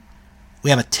Cardona. We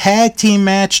have a tag team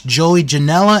match. Joey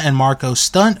Janela and Marco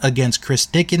Stunt against Chris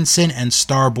Dickinson and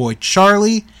Starboy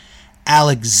Charlie.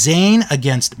 Alex Zane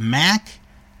against Mac,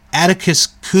 Atticus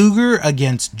Cougar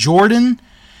against Jordan,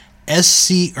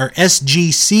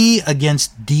 SGC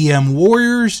against DM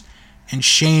Warriors, and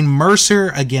Shane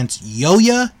Mercer against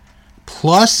Yoya.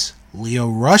 Plus, Leo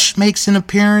Rush makes an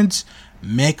appearance.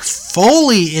 Mick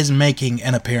Foley is making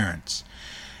an appearance.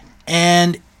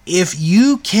 And if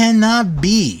you cannot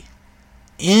be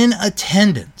in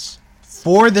attendance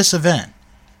for this event,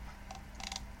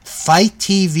 Fight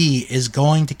TV is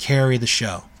going to carry the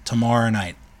show tomorrow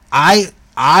night. I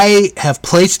have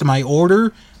placed my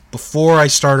order before I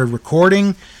started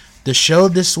recording the show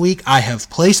this week. I have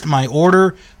placed my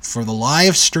order for the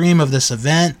live stream of this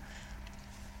event.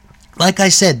 Like I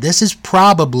said, this is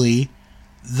probably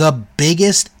the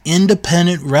biggest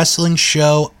independent wrestling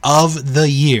show of the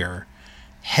year,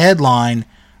 headlined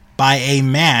by a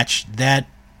match that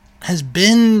has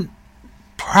been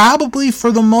probably for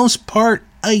the most part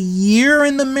a year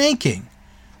in the making.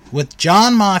 with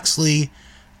Jon Moxley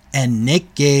and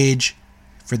Nick Gage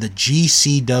for the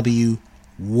GCW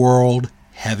World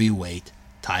Heavyweight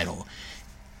title.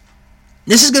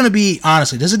 This is going to be,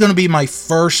 honestly, this is going to be my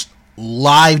first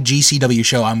live GCW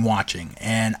show I'm watching,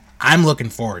 and I'm looking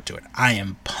forward to it. I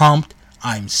am pumped.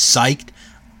 I'm psyched.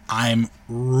 I'm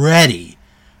ready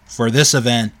for this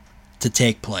event to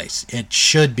take place. It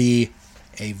should be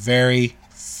a very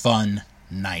fun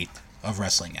night of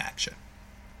wrestling action.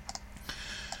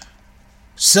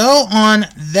 So on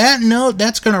that note,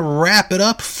 that's going to wrap it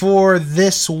up for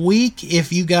this week.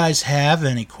 If you guys have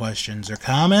any questions or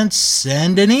comments,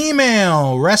 send an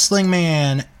email,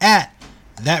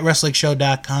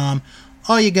 wrestlingman@thatwrestlingshow.com.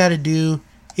 All you got to do,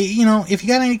 if you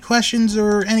got any questions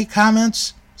or any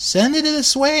comments, send it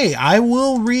this way. I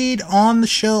will read on the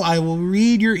show. I will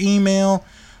read your email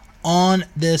on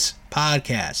this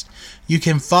podcast. You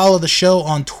can follow the show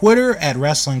on Twitter at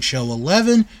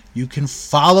WrestlingShow11. You can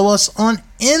follow us on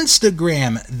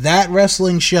Instagram, That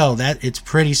Wrestling Show. It's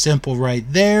pretty simple right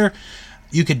there.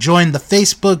 You could join the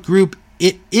Facebook group.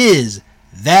 It is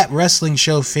That Wrestling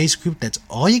Show face group. That's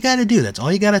all you got to do. That's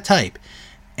all you got to type.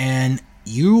 And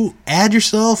you add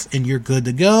yourself and you're good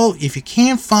to go. If you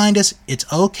can't find us, it's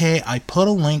okay. I put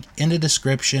a link in the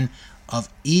description of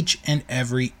each and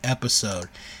every episode.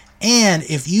 And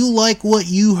if you like what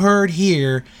you heard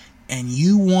here and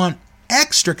you want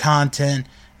extra content,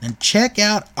 then check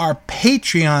out our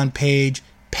Patreon page,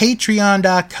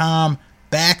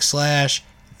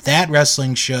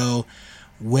 patreon.com/thatwrestlingshow,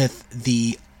 with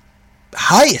the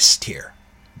highest tier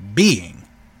being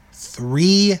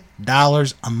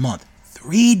 $3 a month.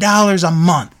 $3 a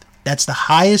month. That's the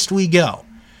highest we go.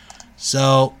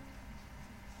 So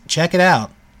check it out,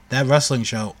 That Wrestling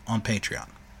Show on Patreon.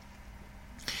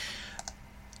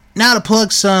 Now to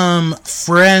plug some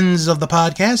friends of the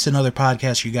podcast and other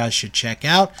podcasts you guys should check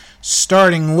out,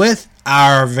 starting with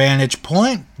our Vantage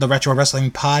Point, the Retro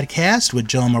Wrestling Podcast with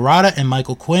Joe Murata and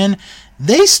Michael Quinn.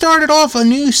 They started off a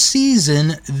new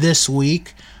season this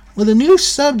week with a new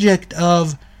subject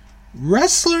of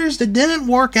wrestlers that didn't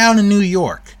work out in New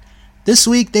York. This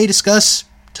week they discuss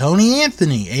Tony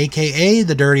Anthony, a.k.a.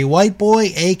 the Dirty White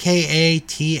Boy, a.k.a.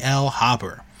 T.L.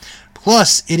 Hopper.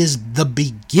 Plus, it is the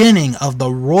beginning of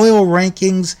the Royal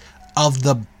Rankings of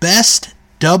the best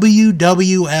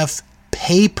WWF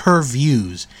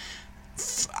pay-per-views.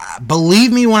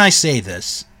 Believe me when I say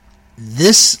this,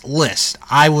 this list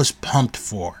I was pumped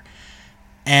for.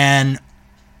 And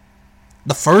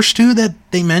the first two that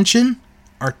they mention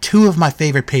are two of my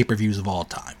favorite pay-per-views of all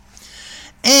time.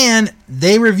 And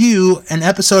they review an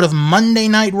episode of Monday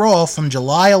Night Raw from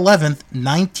July 11th,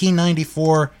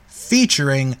 1994,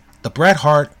 featuring the Bret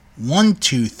Hart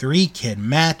 1-2-3 Kid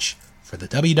match for the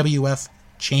WWF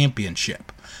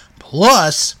Championship.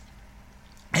 Plus,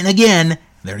 and again,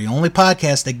 they're the only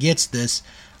podcast that gets this,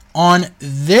 on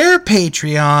their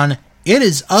Patreon, it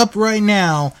is up right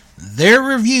now, their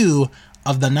review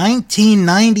of the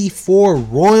 1994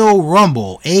 Royal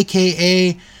Rumble,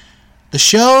 aka the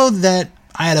show that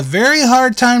I had a very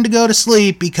hard time to go to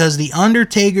sleep because The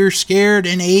Undertaker scared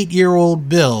an 8-year-old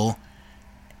Bill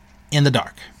in the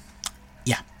dark.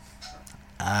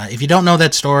 If you don't know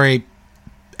that story,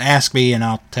 ask me and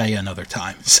I'll tell you another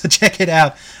time. So check it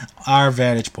out, our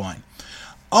Vantage Point.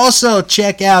 Also,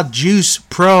 check out Juice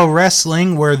Pro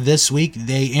Wrestling, where this week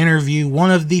they interview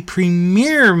one of the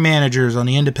premier managers on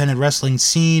the independent wrestling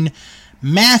scene,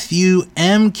 Matthew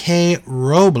M.K.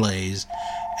 Robles,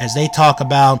 as they talk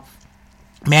about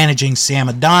managing Sam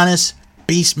Adonis,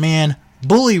 Beastman,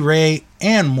 Bully Ray,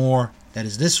 and more. That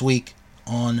is this week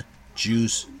on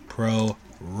Juice Pro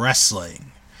Wrestling.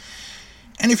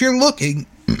 And if you're looking,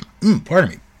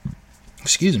 pardon me,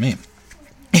 excuse me,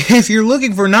 if you're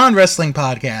looking for non-wrestling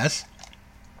podcasts,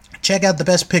 check out the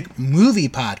Best Pick Movie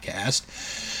Podcast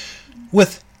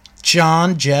with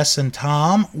John, Jess, and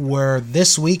Tom, where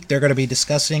this week they're going to be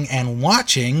discussing and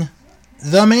watching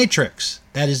The Matrix.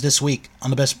 That is this week on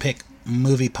the Best Pick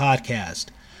Movie Podcast.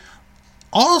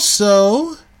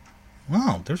 Also,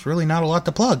 well, there's really not a lot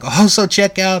to plug. Also,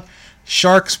 check out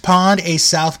Sharks Pond, a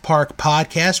South Park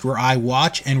podcast where I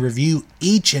watch and review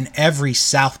each and every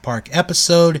South Park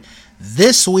episode.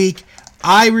 This week,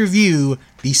 I review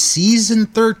the Season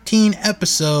 13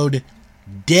 episode,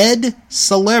 Dead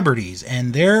Celebrities,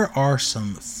 and there are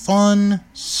some fun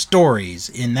stories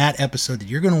in that episode that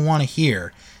you're going to want to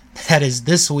hear. That is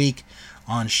this week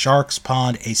on Sharks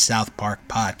Pond, a South Park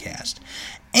podcast.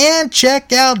 And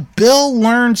check out Bill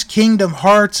Learns Kingdom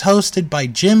Hearts, hosted by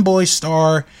Jim Boy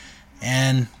Star,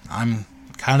 and I'm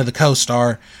kind of the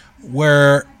co-star,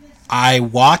 where I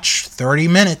watch 30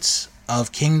 minutes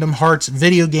of Kingdom Hearts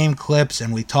video game clips,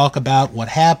 and we talk about what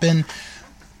happened.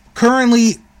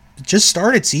 Currently, just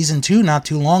started Season 2 not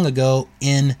too long ago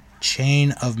in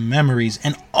Chain of Memories.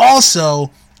 And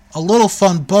also, a little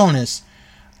fun bonus,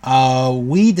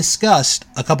 we discussed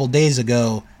a couple days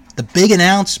ago the big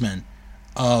announcement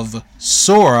of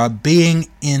Sora being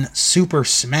in Super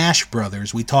Smash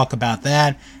Bros. We talk about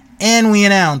that, and we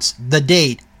announce the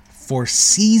date for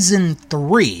Season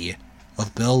 3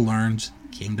 of Bill Learns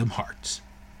Kingdom Hearts.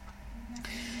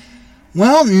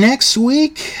 Well, next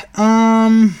week,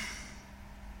 I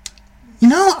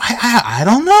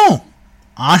don't know.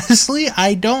 Honestly,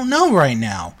 I don't know right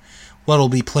now what'll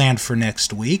be planned for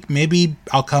next week. Maybe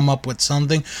I'll come up with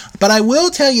something. But I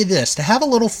will tell you this, to have a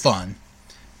little fun,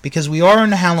 because we are in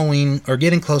the Halloween, or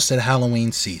getting close to the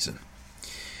Halloween season.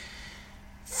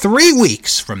 3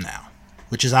 weeks from now,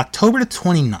 which is October the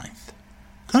 29th,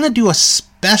 I'm going to do a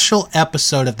special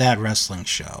episode of That Wrestling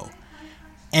Show.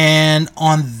 And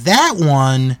on that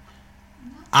one,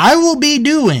 I will be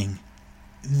doing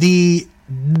the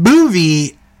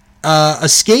movie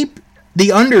Escape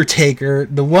the Undertaker,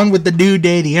 the one with the New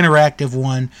Day, the interactive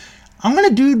one. I'm going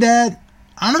to do that.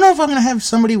 I don't know if I'm going to have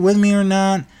somebody with me or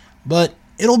not, but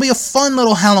it'll be a fun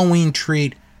little Halloween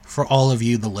treat for all of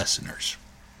you, the listeners.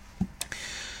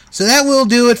 So that will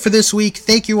do it for this week.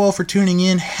 Thank you all for tuning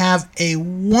in. Have a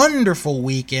wonderful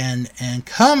weekend, and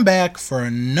come back for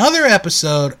another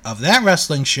episode of That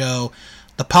Wrestling Show,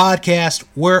 the podcast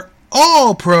where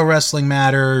all pro wrestling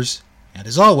matters. And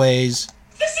as always,